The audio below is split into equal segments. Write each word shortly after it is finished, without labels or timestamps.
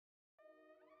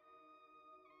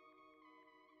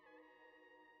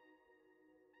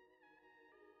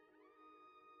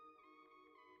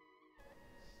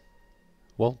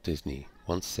Walt Disney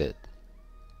once said,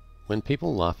 "When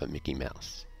people laugh at Mickey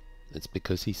Mouse, it's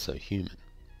because he's so human."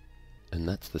 And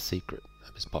that's the secret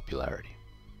of his popularity.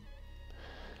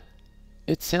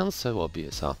 It sounds so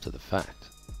obvious after the fact,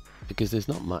 because there's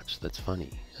not much that's funny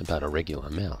about a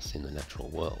regular mouse in the natural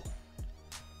world.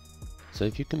 So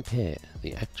if you compare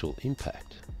the actual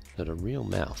impact that a real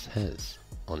mouse has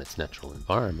on its natural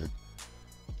environment,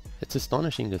 it's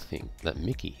astonishing to think that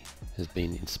Mickey has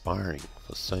been inspiring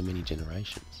for so many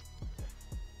generations.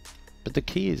 But the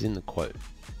key is in the quote.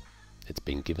 It's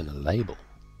been given a label,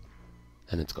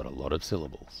 and it's got a lot of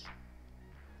syllables.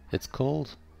 It's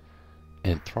called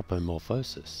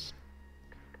anthropomorphosis,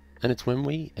 and it's when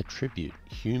we attribute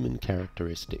human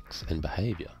characteristics and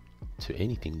behavior to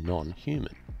anything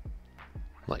non-human,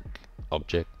 like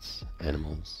objects,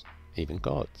 animals, even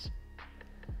gods.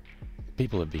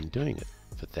 People have been doing it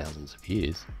for thousands of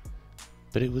years,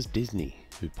 but it was Disney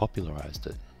who popularized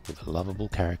it with a lovable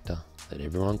character that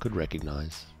everyone could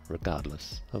recognize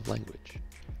regardless of language.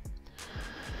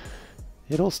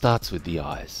 It all starts with the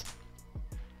eyes.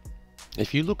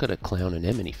 If you look at a clown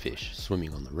anemone fish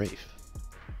swimming on the reef,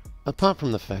 apart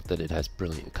from the fact that it has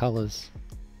brilliant colors,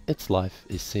 its life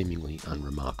is seemingly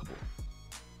unremarkable.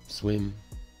 Swim,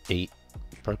 eat,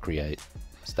 procreate,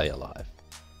 stay alive.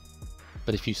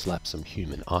 But if you slap some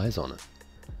human eyes on it,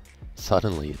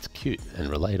 suddenly it's cute and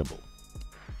relatable,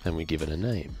 and we give it a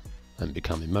name and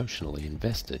become emotionally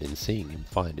invested in seeing him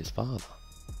find his father.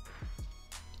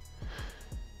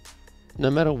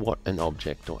 No matter what an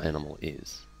object or animal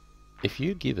is, if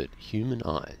you give it human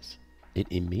eyes, it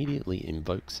immediately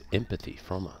invokes empathy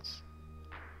from us.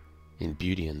 In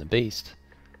Beauty and the Beast,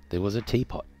 there was a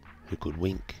teapot who could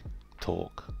wink,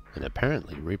 talk, and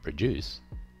apparently reproduce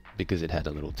because it had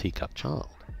a little teacup child.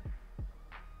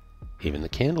 Even the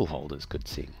candle holders could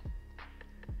sing,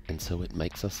 and so it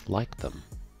makes us like them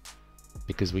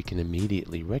because we can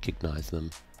immediately recognize them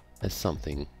as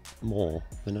something more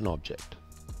than an object.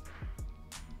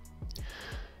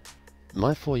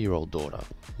 My 4-year-old daughter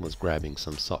was grabbing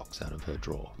some socks out of her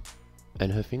drawer,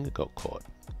 and her finger got caught.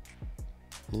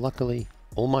 Luckily,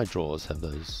 all my drawers have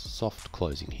those soft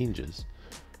closing hinges,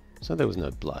 so there was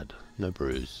no blood, no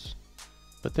bruise,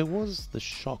 but there was the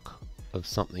shock of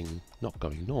something not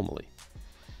going normally.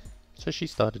 So she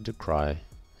started to cry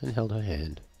and held her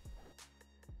hand.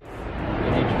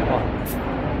 You need to what?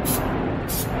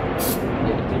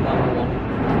 Yeah, do another one.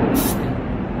 See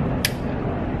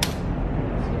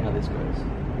how this goes.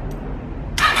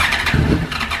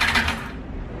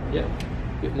 Yep, a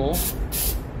bit more.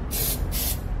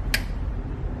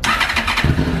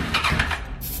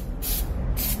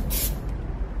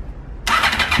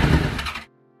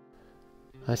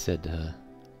 I said to her,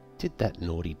 "Did that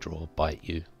naughty drawer bite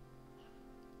you?"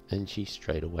 And she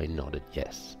straight away nodded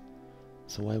yes.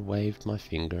 So I waved my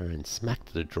finger and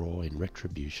smacked the drawer in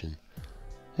retribution,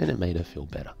 and it made her feel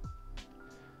better.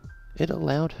 It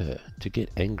allowed her to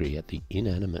get angry at the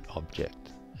inanimate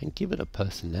object and give it a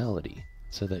personality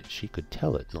so that she could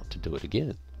tell it not to do it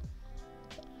again.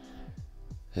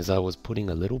 As I was putting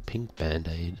a little pink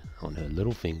band-aid on her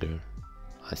little finger,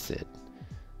 I said,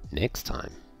 "Next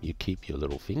time, you keep your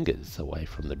little fingers away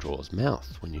from the drawer's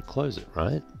mouth when you close it,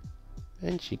 right?"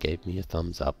 And she gave me a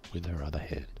thumbs up with her other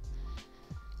hand.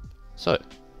 So,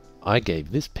 I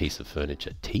gave this piece of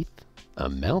furniture teeth, a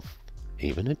mouth,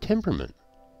 even a temperament.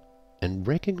 And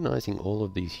recognizing all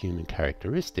of these human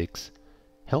characteristics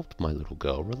helped my little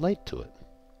girl relate to it,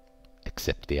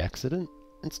 accept the accident,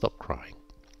 and stop crying.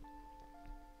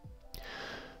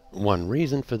 One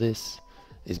reason for this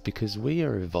is because we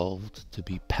are evolved to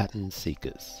be pattern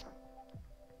seekers.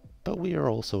 But we are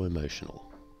also emotional.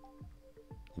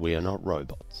 We are not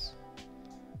robots.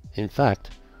 In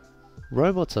fact,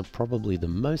 robots are probably the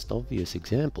most obvious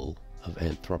example of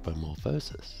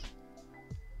anthropomorphosis.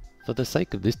 For the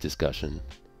sake of this discussion,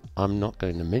 I'm not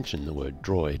going to mention the word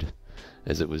droid,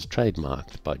 as it was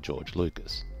trademarked by George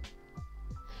Lucas.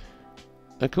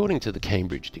 According to the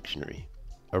Cambridge Dictionary,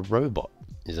 a robot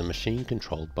is a machine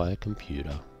controlled by a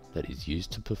computer that is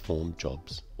used to perform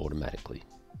jobs automatically.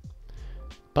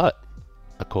 But,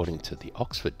 according to the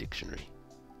Oxford Dictionary,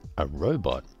 a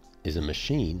robot is a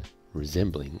machine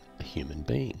resembling a human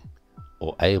being,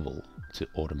 or able to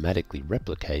automatically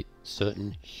replicate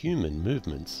certain human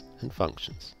movements and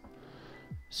functions.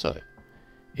 So,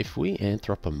 if we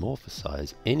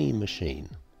anthropomorphize any machine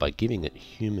by giving it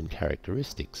human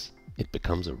characteristics, it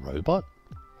becomes a robot?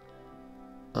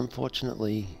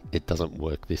 Unfortunately, it doesn't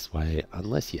work this way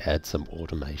unless you add some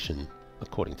automation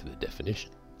according to the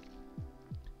definition.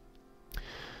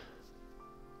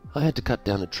 I had to cut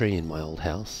down a tree in my old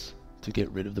house to get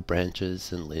rid of the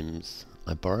branches and limbs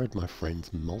I borrowed my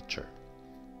friend's mulcher.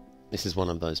 This is one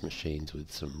of those machines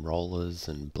with some rollers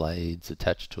and blades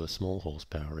attached to a small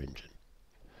horsepower engine.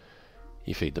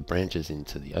 You feed the branches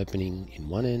into the opening in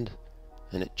one end,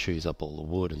 and it chews up all the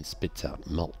wood and spits out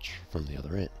mulch from the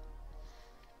other end.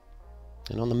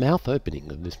 And on the mouth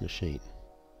opening of this machine,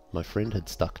 my friend had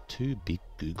stuck two big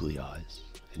googly eyes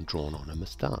and drawn on a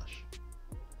moustache.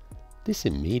 This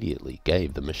immediately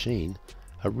gave the machine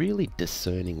a really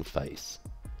discerning face,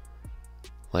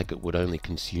 like it would only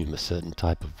consume a certain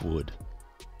type of wood.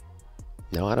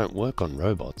 Now, I don't work on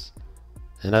robots,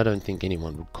 and I don't think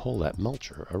anyone would call that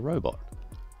mulcher a robot,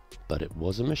 but it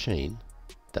was a machine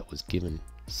that was given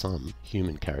some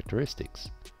human characteristics,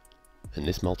 and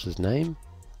this mulcher's name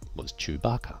was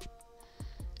Chewbacca.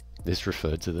 This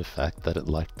referred to the fact that it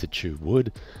liked to chew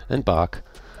wood and bark,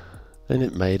 and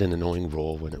it made an annoying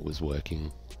roar when it was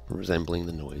working, resembling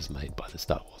the noise made by the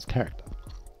Star Wars character.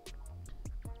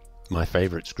 My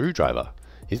favourite screwdriver,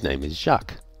 his name is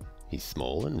Jacques. He's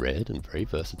small and red and very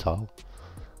versatile,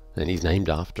 and he's named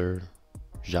after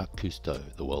Jacques Cousteau,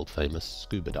 the world-famous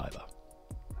scuba diver.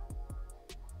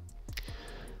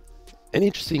 An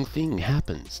interesting thing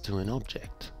happens to an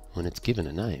object when it's given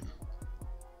a name.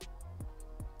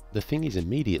 The thing is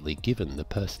immediately given the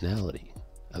personality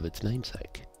of its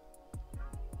namesake.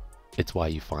 It's why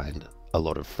you find a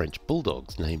lot of French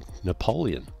bulldogs named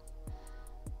Napoleon.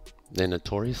 They're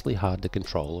notoriously hard to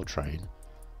control or train,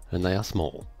 and they are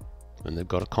small, and they've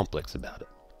got a complex about it.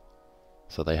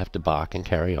 So they have to bark and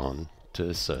carry on to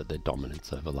assert their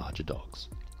dominance over larger dogs.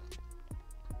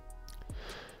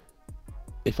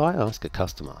 If I ask a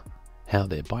customer how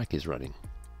their bike is running,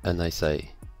 and they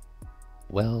say,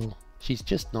 well, she's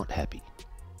just not happy.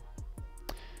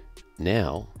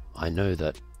 Now I know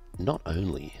that not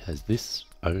only has this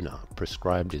owner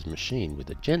prescribed his machine with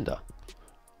a gender,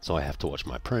 so I have to watch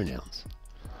my pronouns,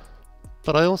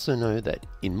 but I also know that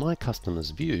in my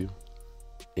customer's view,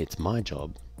 it's my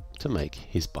job to make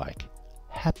his bike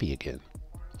happy again.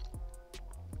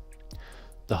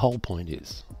 The whole point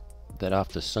is that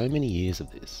after so many years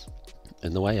of this,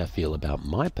 and the way I feel about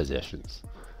my possessions,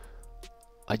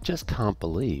 I just can't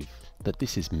believe that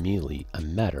this is merely a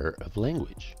matter of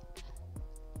language.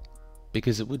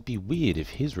 Because it would be weird if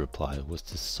his reply was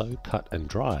to so cut and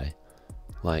dry,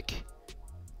 like,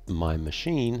 my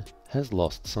machine has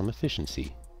lost some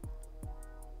efficiency.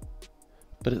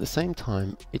 But at the same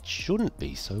time, it shouldn't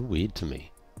be so weird to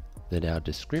me that our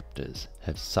descriptors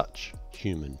have such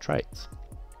human traits.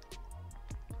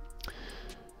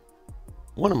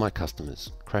 One of my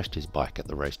customers crashed his bike at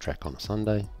the racetrack on a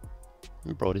Sunday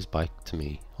and brought his bike to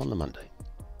me on the Monday.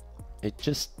 It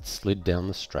just slid down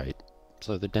the straight,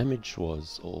 so the damage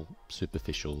was all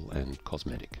superficial and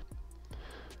cosmetic.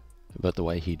 But the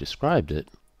way he described it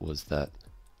was that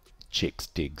chicks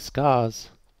dig scars,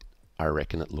 I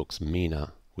reckon it looks meaner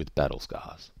with battle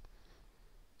scars.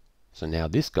 So now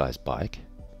this guy's bike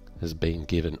has been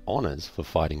given honours for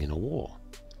fighting in a war.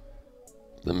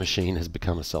 The machine has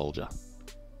become a soldier.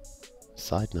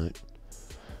 Side note,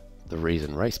 the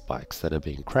reason race bikes that are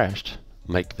being crashed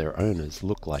make their owners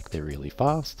look like they're really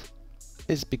fast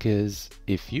is because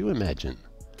if you imagine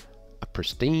a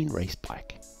pristine race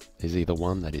bike is either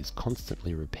one that is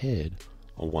constantly repaired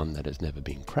or one that has never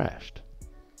been crashed.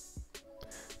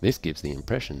 This gives the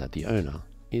impression that the owner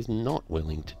is not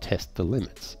willing to test the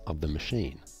limits of the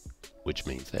machine, which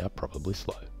means they are probably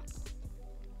slow.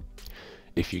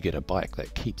 If you get a bike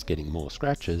that keeps getting more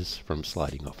scratches from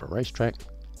sliding off a racetrack,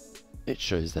 it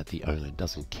shows that the owner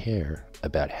doesn't care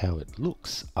about how it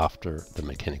looks after the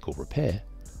mechanical repair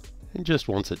and just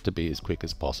wants it to be as quick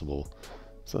as possible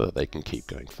so that they can keep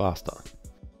going faster.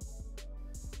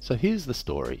 So here's the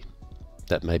story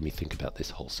that made me think about this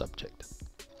whole subject.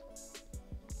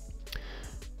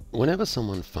 Whenever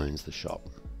someone phones the shop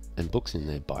and books in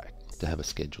their bike to have a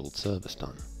scheduled service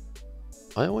done,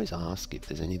 I always ask if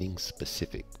there's anything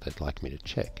specific they'd like me to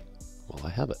check while I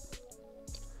have it.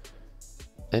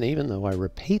 And even though I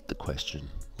repeat the question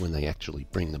when they actually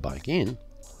bring the bike in,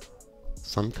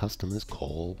 some customers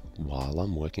call while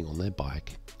I'm working on their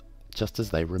bike just as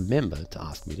they remember to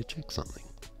ask me to check something.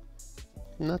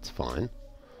 And that's fine.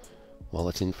 While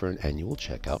it's in for an annual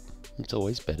checkup, it's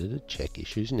always better to check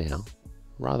issues now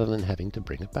rather than having to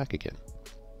bring it back again.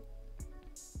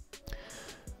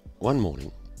 One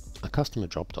morning, a customer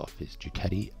dropped off his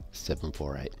Ducati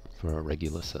 748 for a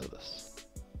regular service.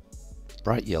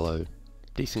 Bright yellow,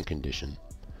 decent condition.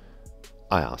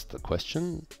 I asked the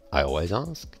question I always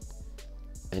ask,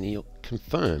 and he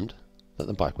confirmed that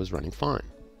the bike was running fine,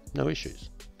 no issues.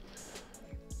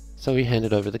 So he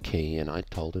handed over the key and I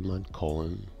told him I'd call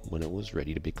him when it was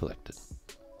ready to be collected.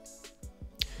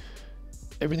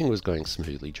 Everything was going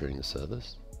smoothly during the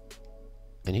service,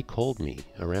 and he called me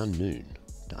around noon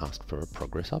to ask for a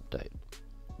progress update.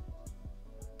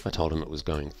 I told him it was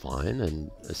going fine,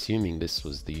 and assuming this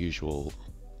was the usual,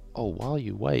 "Oh, while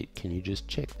you wait, can you just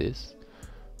check this?"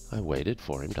 I waited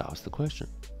for him to ask the question.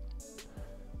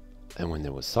 And when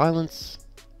there was silence,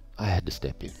 I had to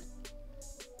step in.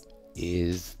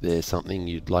 "Is there something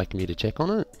you'd like me to check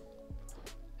on it?"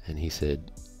 And he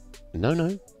said,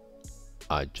 No,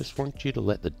 I just want you to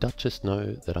let the Duchess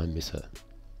know that I miss her."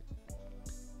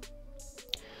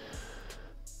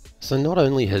 So not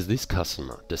only has this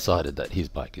customer decided that his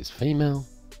bike is female,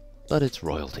 but it's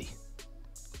royalty.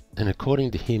 And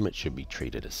according to him, it should be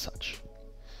treated as such.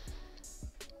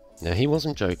 Now, he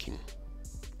wasn't joking,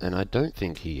 and I don't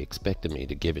think he expected me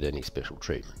to give it any special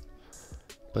treatment.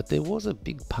 But there was a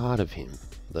big part of him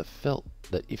that felt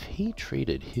that if he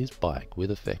treated his bike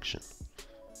with affection,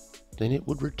 then it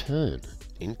would return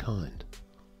in kind.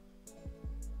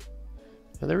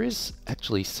 Now, there is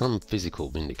actually some physical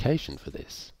vindication for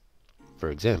this. For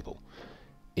example,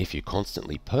 if you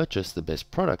constantly purchase the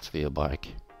best products for your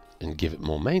bike and give it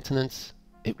more maintenance,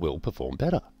 it will perform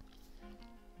better.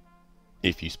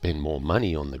 If you spend more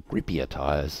money on the grippier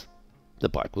tires, the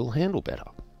bike will handle better.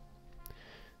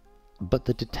 But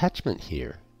the detachment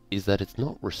here is that it's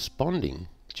not responding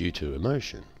due to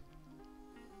emotion.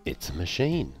 It's a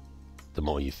machine. The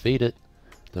more you feed it,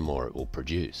 the more it will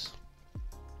produce.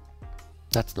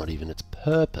 That's not even its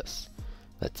purpose.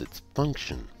 That's its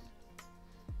function.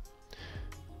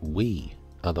 We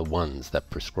are the ones that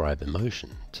prescribe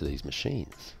emotion to these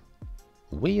machines.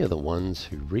 We are the ones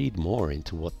who read more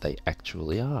into what they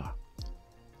actually are.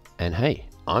 And hey,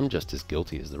 I'm just as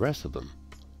guilty as the rest of them.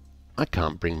 I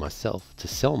can't bring myself to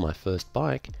sell my first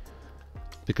bike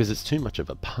because it's too much of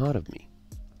a part of me.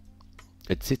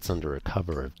 It sits under a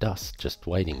cover of dust just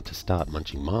waiting to start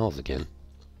munching miles again.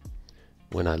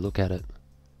 When I look at it,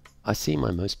 I see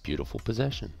my most beautiful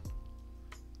possession,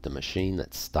 the machine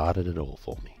that started it all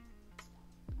for me.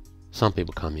 Some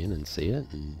people come in and see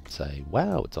it and say,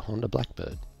 "Wow, it's a Honda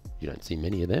Blackbird. You don't see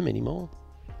many of them anymore."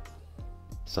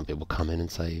 Some people come in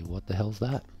and say, "What the hell's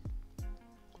that?"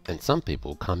 And some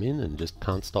people come in and just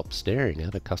can't stop staring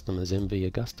at a customer's MV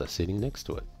Agusta sitting next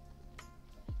to it.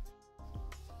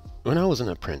 When I was an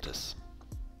apprentice,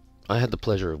 I had the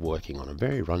pleasure of working on a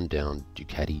very run-down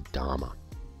Ducati Dharma.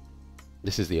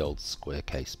 This is the old square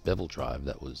case bevel drive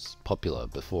that was popular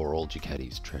before all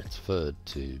Ducatis transferred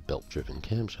to belt-driven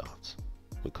camshafts.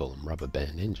 We call them rubber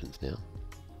band engines now.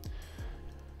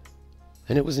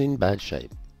 And it was in bad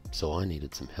shape, so I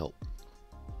needed some help.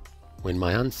 When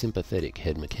my unsympathetic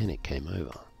head mechanic came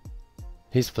over,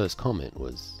 his first comment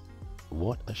was,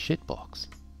 "What a shitbox."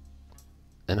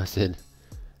 And I said,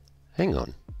 "Hang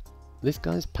on, this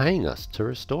guy's paying us to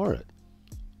restore it.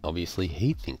 Obviously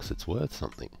he thinks it's worth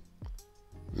something.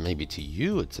 Maybe to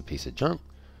you it's a piece of junk,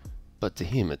 but to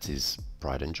him it's his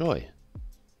pride and joy.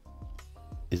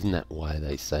 Isn't that why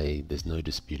they say there's no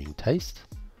disputing taste?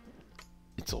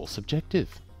 It's all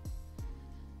subjective."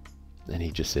 And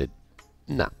he just said,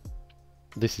 "Nah,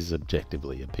 this is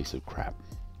objectively a piece of crap."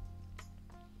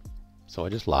 So I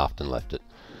just laughed and left it.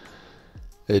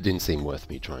 It didn't seem worth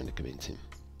me trying to convince him.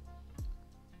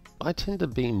 I tend to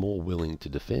be more willing to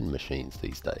defend machines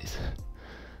these days.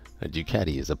 A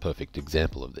Ducati is a perfect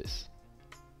example of this.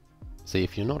 See,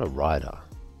 if you're not a rider,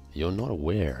 you're not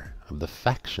aware of the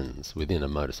factions within a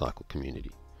motorcycle community.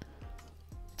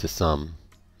 To some,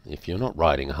 if you're not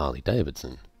riding a Harley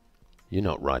Davidson, you're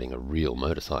not riding a real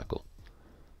motorcycle.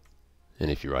 And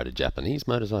if you ride a Japanese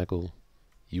motorcycle,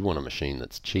 you want a machine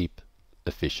that's cheap,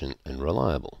 efficient, and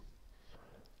reliable.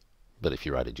 But if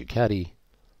you ride a Ducati,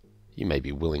 you may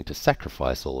be willing to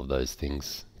sacrifice all of those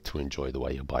things to enjoy the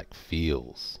way your bike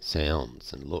feels,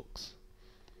 sounds, and looks.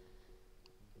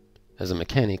 As a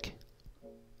mechanic,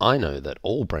 I know that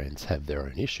all brands have their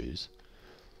own issues,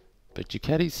 but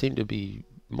Ducatis seem to be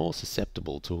more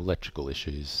susceptible to electrical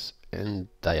issues, and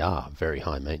they are very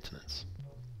high maintenance.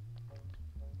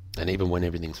 And even when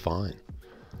everything's fine,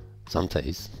 some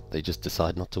days they just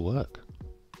decide not to work.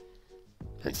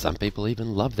 And some people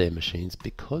even love their machines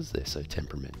because they're so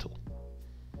temperamental.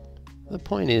 The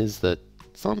point is that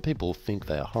some people think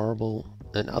they are horrible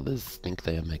and others think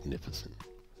they are magnificent.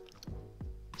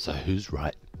 So who's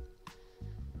right?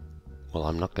 Well,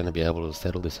 I'm not going to be able to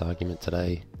settle this argument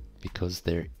today because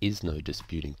there is no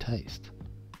disputing taste.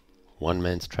 One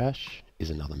man's trash is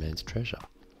another man's treasure.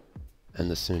 And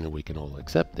the sooner we can all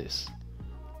accept this,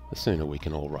 the sooner we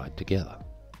can all ride together.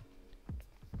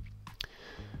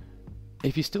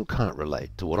 If you still can't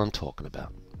relate to what I'm talking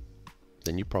about,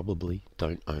 then you probably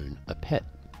don't own a pet.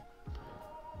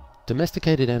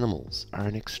 Domesticated animals are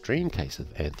an extreme case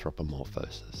of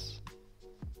anthropomorphosis.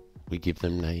 We give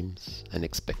them names and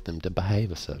expect them to behave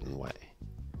a certain way.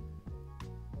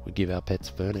 We give our pets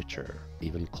furniture,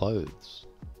 even clothes.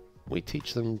 We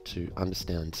teach them to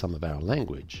understand some of our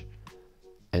language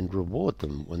and reward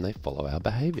them when they follow our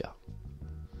behavior.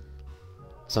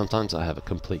 Sometimes I have a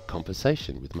complete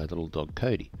conversation with my little dog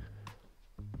Cody.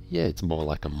 Yeah, it's more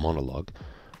like a monologue,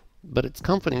 but it's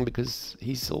comforting because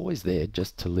he's always there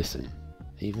just to listen,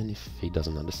 even if he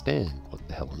doesn't understand what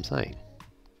the hell I'm saying.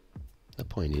 The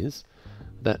point is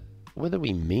that whether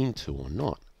we mean to or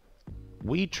not,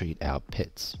 we treat our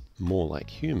pets more like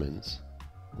humans,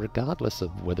 regardless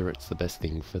of whether it's the best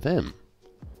thing for them.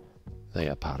 They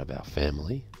are part of our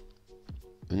family,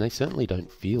 and they certainly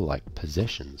don't feel like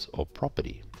possessions or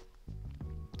property.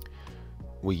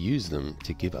 We use them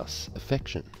to give us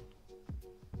affection.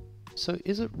 So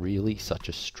is it really such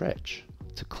a stretch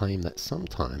to claim that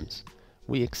sometimes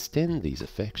we extend these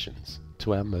affections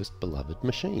to our most beloved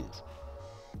machines?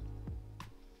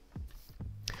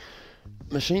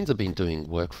 Machines have been doing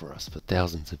work for us for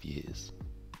thousands of years,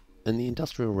 and the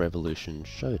Industrial Revolution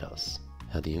showed us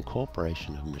how the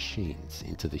incorporation of machines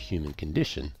into the human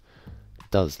condition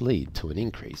does lead to an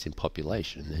increase in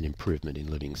population and improvement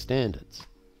in living standards.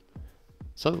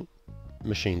 So,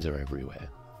 machines are everywhere,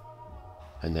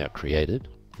 and they are created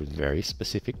with very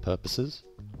specific purposes,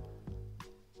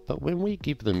 but when we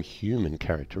give them human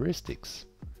characteristics,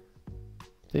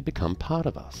 they become part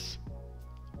of us.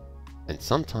 And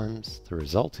sometimes the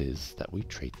result is that we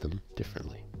treat them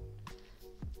differently.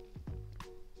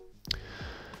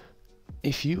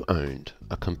 If you owned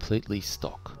a completely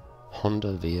stock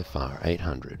Honda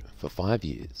VFR800 for 5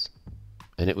 years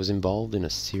and it was involved in a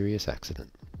serious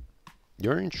accident,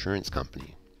 your insurance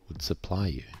company would supply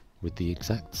you with the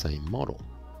exact same model.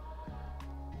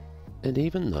 And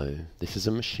even though this is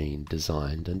a machine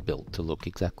designed and built to look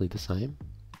exactly the same,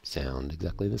 sound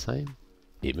exactly the same,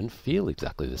 even feel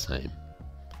exactly the same,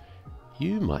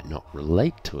 you might not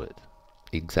relate to it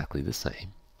exactly the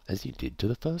same as you did to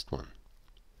the first one.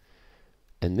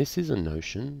 And this is a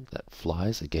notion that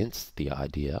flies against the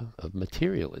idea of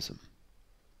materialism,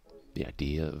 the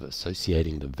idea of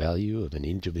associating the value of an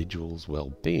individual's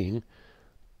well-being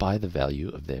by the value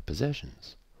of their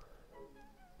possessions.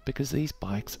 Because these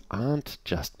bikes aren't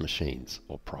just machines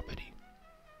or property.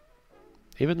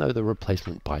 Even though the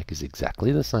replacement bike is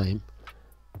exactly the same,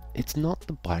 it's not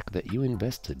the bike that you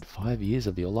invested 5 years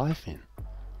of your life in.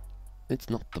 It's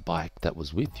not the bike that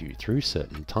was with you through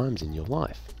certain times in your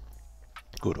life,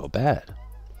 good or bad.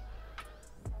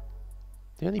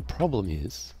 The only problem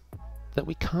is that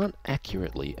we can't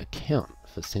accurately account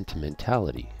for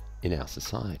sentimentality in our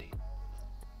society.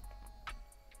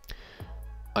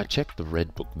 I checked the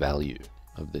Red Book value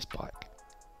of this bike.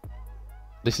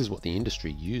 This is what the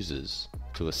industry uses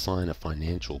to assign a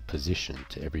financial position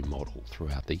to every model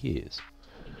throughout the years.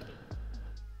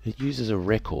 It uses a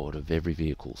record of every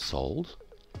vehicle sold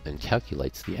and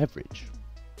calculates the average.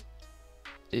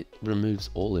 It removes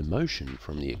all emotion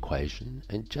from the equation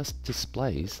and just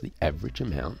displays the average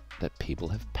amount that people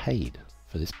have paid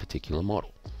for this particular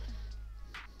model.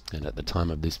 And at the time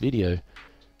of this video,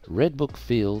 Red Book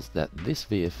feels that this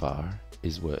VFR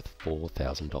is worth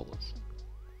 $4,000.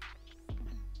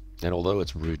 And although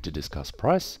it's rude to discuss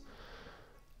price,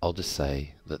 I'll just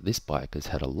say that this bike has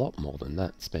had a lot more than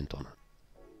that spent on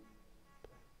it.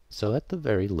 So at the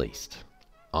very least,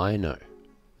 I know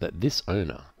that this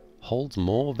owner holds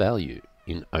more value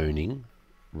in owning,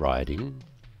 riding,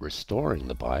 restoring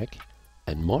the bike,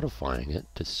 and modifying it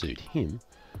to suit him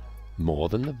more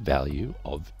than the value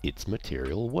of its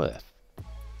material worth.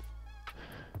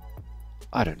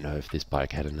 I don't know if this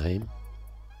bike had a name,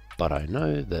 but I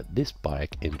know that this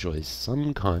bike enjoys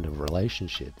some kind of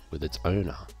relationship with its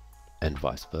owner, and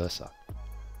vice versa.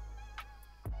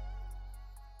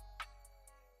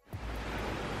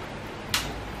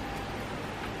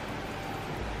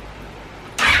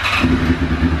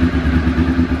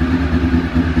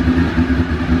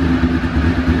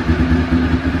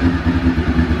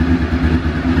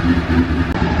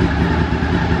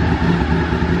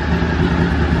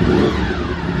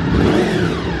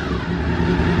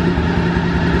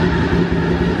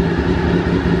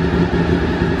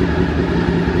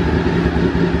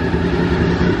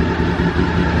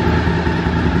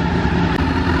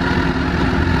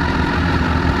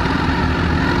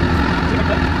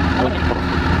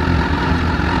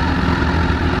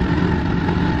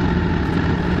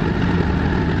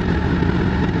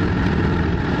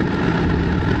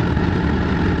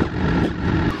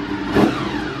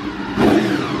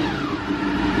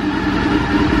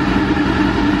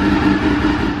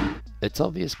 It's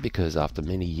obvious because after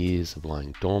many years of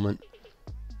lying dormant,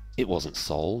 it wasn't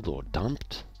sold or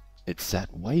dumped, it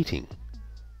sat waiting,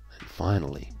 and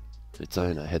finally its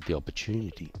owner had the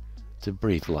opportunity to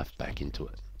breathe life back into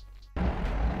it.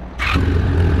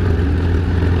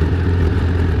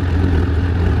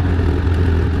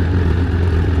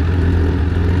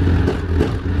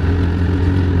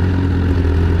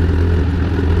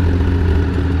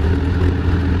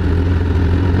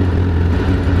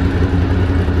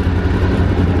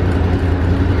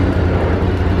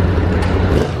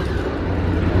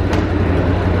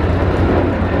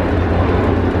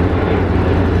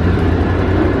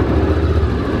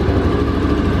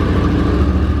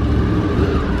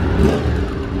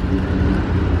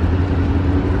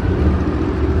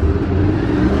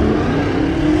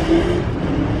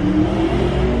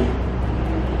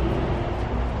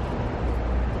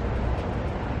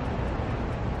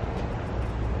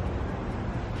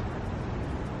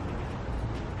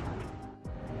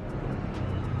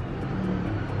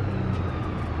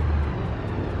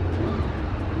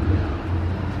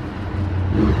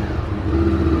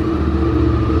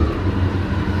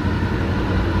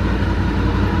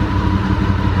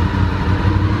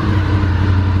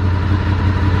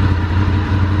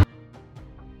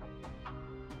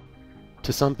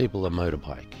 To some people, a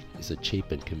motorbike is a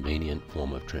cheap and convenient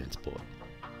form of transport.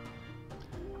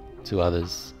 To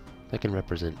others, they can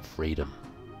represent freedom,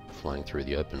 flying through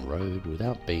the open road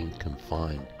without being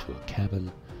confined to a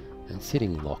cabin and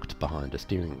sitting locked behind a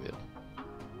steering wheel.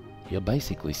 You're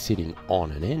basically sitting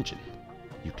on an engine.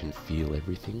 You can feel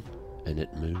everything and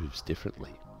it moves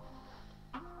differently.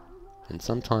 And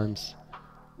sometimes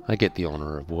I get the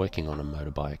honor of working on a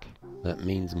motorbike that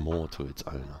means more to its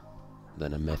owner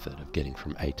than a method of getting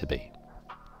from A to B.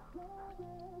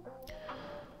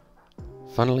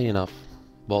 Funnily enough,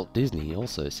 Walt Disney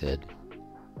also said,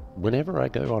 "Whenever I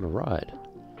go on a ride,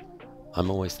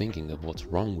 I'm always thinking of what's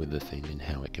wrong with the thing and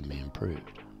how it can be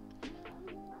improved."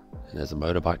 And as a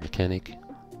motorbike mechanic,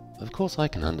 of course I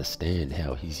can understand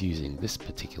how he's using this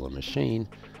particular machine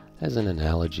as an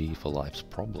analogy for life's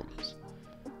problems.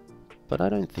 But I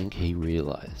don't think he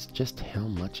realized just how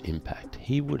much impact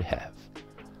he would have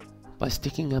by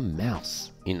sticking a mouse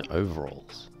in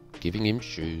overalls, giving him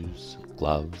shoes,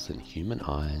 gloves, and human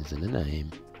eyes and a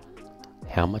name,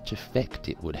 how much effect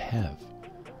it would have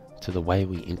to the way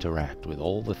we interact with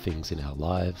all the things in our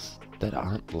lives that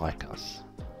aren't like us.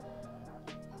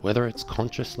 Whether it's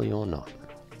consciously or not,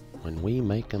 when we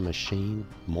make a machine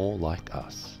more like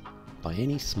us, by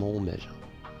any small measure,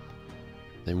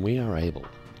 then we are able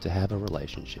to have a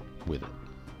relationship with it.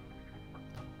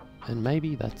 And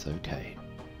maybe that's okay.